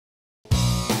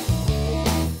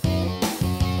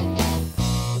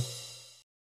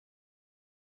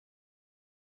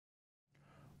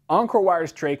Encore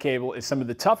Wire's tray cable is some of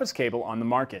the toughest cable on the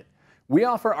market. We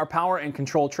offer our power and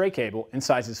control tray cable in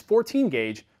sizes 14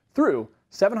 gauge through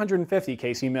 750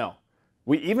 kc mil.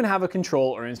 We even have a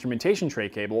control or instrumentation tray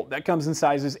cable that comes in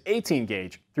sizes 18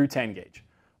 gauge through 10 gauge.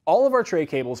 All of our tray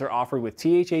cables are offered with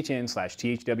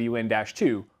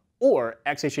THHN/THWN-2 or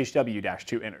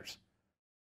XHHW-2 inners.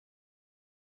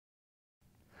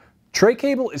 Tray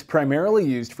cable is primarily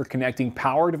used for connecting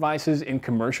power devices in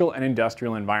commercial and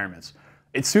industrial environments.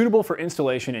 It's suitable for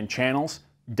installation in channels,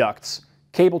 ducts,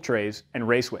 cable trays, and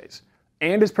raceways,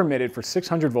 and is permitted for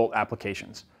 600-volt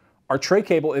applications. Our tray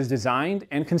cable is designed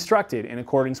and constructed in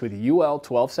accordance with UL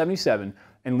 1277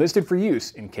 and listed for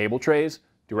use in cable trays,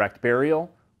 direct burial,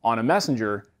 on a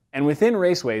messenger, and within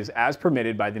raceways as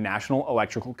permitted by the National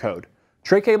Electrical Code.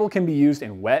 Tray cable can be used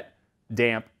in wet,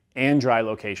 damp, and dry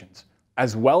locations,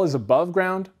 as well as above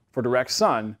ground for direct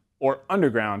sun or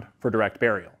underground for direct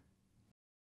burial.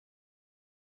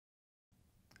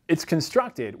 It's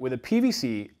constructed with a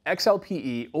PVC,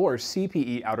 XLPE, or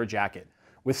CPE outer jacket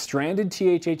with stranded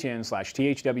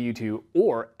THHN/THW2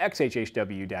 or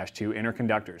XHHW-2 inner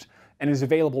conductors and is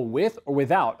available with or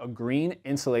without a green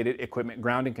insulated equipment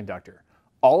grounding conductor.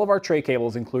 All of our tray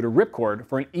cables include a ripcord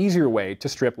for an easier way to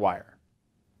strip wire.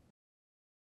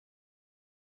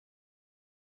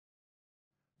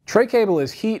 Tray cable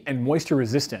is heat and moisture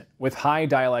resistant with high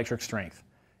dielectric strength.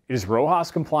 It is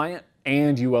RoHS compliant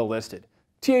and UL listed.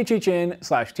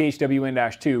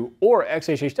 THHN/THWN-2 or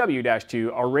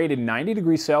XHHW-2 are rated 90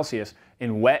 degrees Celsius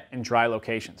in wet and dry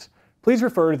locations. Please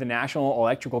refer to the National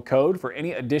Electrical Code for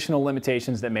any additional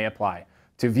limitations that may apply.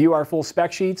 To view our full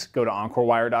spec sheets, go to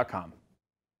EncoreWire.com.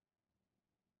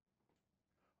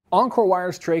 Encore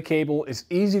Wire's tray cable is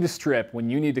easy to strip when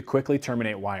you need to quickly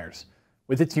terminate wires.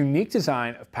 With its unique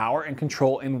design of power and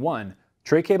control in one,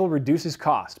 tray cable reduces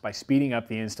cost by speeding up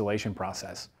the installation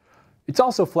process. It's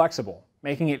also flexible,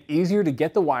 making it easier to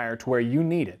get the wire to where you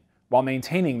need it while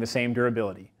maintaining the same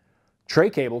durability.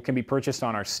 Tray cable can be purchased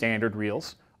on our standard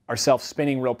reels, our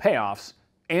self-spinning reel payoffs,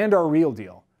 and our reel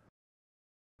deal.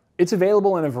 It's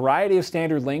available in a variety of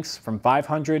standard lengths from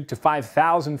 500 to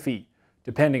 5,000 feet,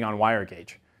 depending on wire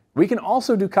gauge. We can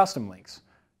also do custom lengths.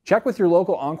 Check with your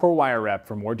local Encore Wire rep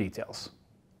for more details.